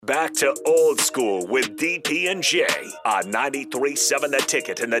back to Old School with DP and J on 93.7 The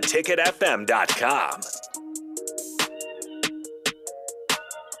Ticket and theticketfm.com.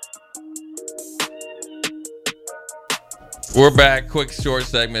 We're back. Quick, short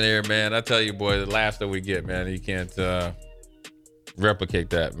segment here, man. I tell you, boy, the laughs that we get, man, you can't replicate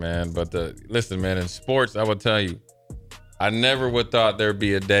that, man. But listen, man, in sports, I would tell you, I never would thought there'd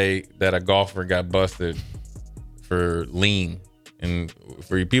be a day that a golfer got busted for lean. And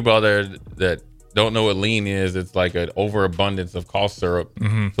for you people out there that don't know what lean is, it's like an overabundance of cough syrup,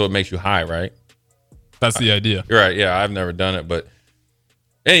 so it makes you high, right? That's the idea. Right? Yeah, I've never done it, but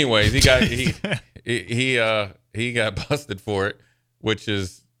anyways, he got busted for it, which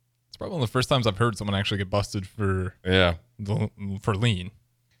is it's probably one of the first times I've heard someone actually get busted for lean.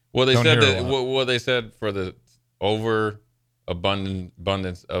 Well, they said that. Well, they said for the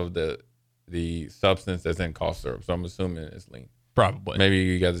overabundance of the substance that's in cough syrup. So I'm assuming it's lean. Probably. Maybe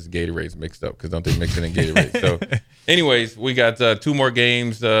you got this Gatorades mixed up because don't they mix it in Gatorade? So, anyways, we got two more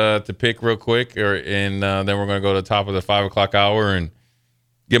games to pick real quick, and then we're going to go to the top of the 5 o'clock hour and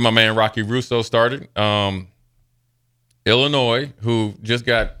get my man Rocky Russo started. Illinois, who just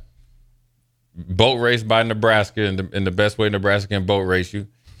got boat raced by Nebraska in the best way Nebraska can boat race you,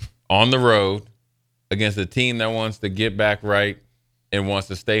 on the road against a team that wants to get back right and wants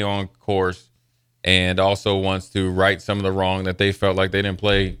to stay on course and also wants to right some of the wrong that they felt like they didn't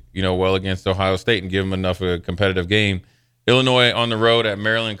play, well against Ohio State and give them enough of a competitive game. Illinois on the road at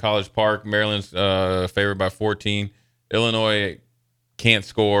Maryland College Park. Maryland's favored by 14. Illinois can't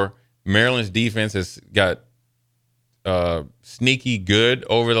score. Maryland's defense has got sneaky good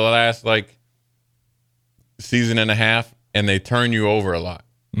over the last season and a half, and they turn you over a lot.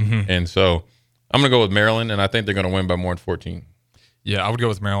 And so I'm going to go with Maryland, and I think they're going to win by more than 14. Yeah, I would go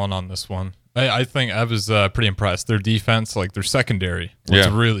with Maryland on this one. I think I was pretty impressed. Their defense, their secondary, was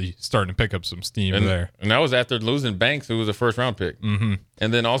really starting to pick up some steam there. And that was after losing Banks, who was a first-round pick. And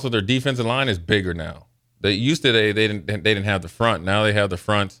then also their defensive line is bigger now. They used to they didn't have the front. Now they have the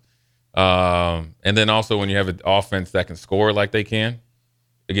front. And then also when you have an offense that can score like they can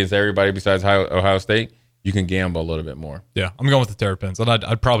against everybody besides Ohio State, you can gamble a little bit more. Yeah, I'm going with the Terrapins, and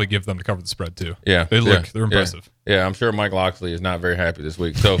I'd probably give them to cover the spread too. Yeah, they're impressive. Yeah, I'm sure Mike Loxley is not very happy this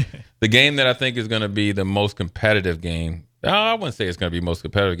week. So the game that I think is going to be the most competitive game, I wouldn't say it's going to be the most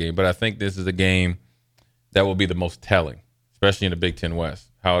competitive game, but I think this is a game that will be the most telling, especially in the Big Ten West,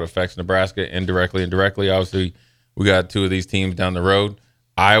 how it affects Nebraska indirectly and directly. Obviously, we got two of these teams down the road.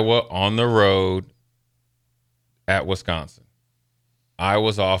 Iowa on the road at Wisconsin.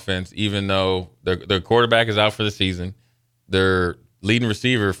 Iowa's offense, even though their quarterback is out for the season, their leading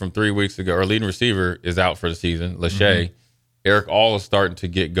receiver from 3 weeks ago, or leading receiver is out for the season, Lachey. Eric All is starting to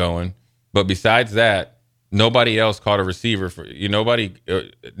get going. But besides that, nobody else caught a receiver.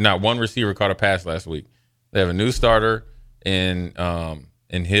 Not one receiver caught a pass last week. They have a new starter in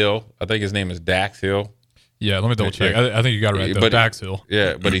Hill. I think his name is Dax Hill. Yeah, let me double check. I think you got it right, though. Dax Hill.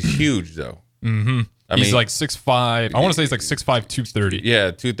 Yeah, but he's huge, though. He's 6'5". I want to say he's 6'5", 230.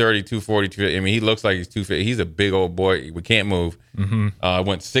 Yeah, 230, 240, 250. I mean, he looks like he's 250. He's a big old boy. We can't move.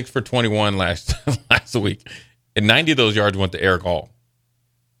 Went 6 for 21 last week. And 90 of those yards went to Eric All.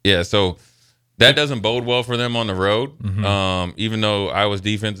 Yeah, so that doesn't bode well for them on the road. Even though Iowa's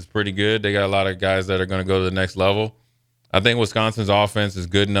defense is pretty good, they got a lot of guys that are going to go to the next level. I think Wisconsin's offense is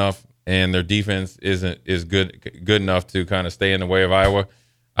good enough, and their defense is good enough to kind of stay in the way of Iowa.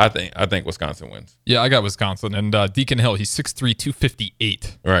 I think Wisconsin wins. Yeah, I got Wisconsin, and Deacon Hill, he's 6'3",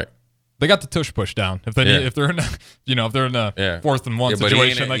 258. Right. They got the tush push down. If they're in a 4th and 1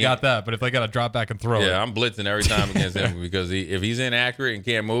 situation, they got that. But if they got to drop back and throw it, I'm blitzing every time against him because if he's inaccurate and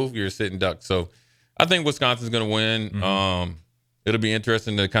can't move, you're sitting duck. So I think Wisconsin's going to win. It'll be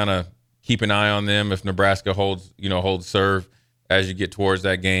interesting to kind of keep an eye on them if Nebraska holds serve as you get towards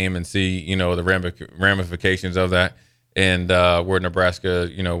that game and see the ramifications of that. And where Nebraska,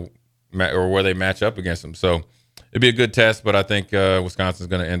 or where they match up against them. So it'd be a good test, but I think Wisconsin's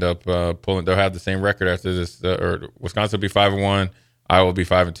going to end up pulling. They'll have the same record after this, or Wisconsin will be 5-1, Iowa will be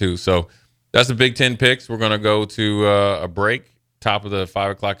 5-2. So that's the Big Ten picks. We're going to go to a break. Top of the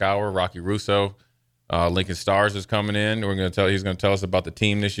 5 o'clock hour. Rocky Russo, Lincoln Stars is coming in. He's going to tell us about the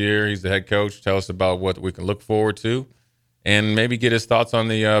team this year. He's the head coach. Tell us about what we can look forward to, and maybe get his thoughts on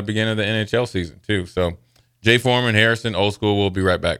the beginning of the NHL season too. So. Jay Foreman, Harrison, Old School. We'll be right back.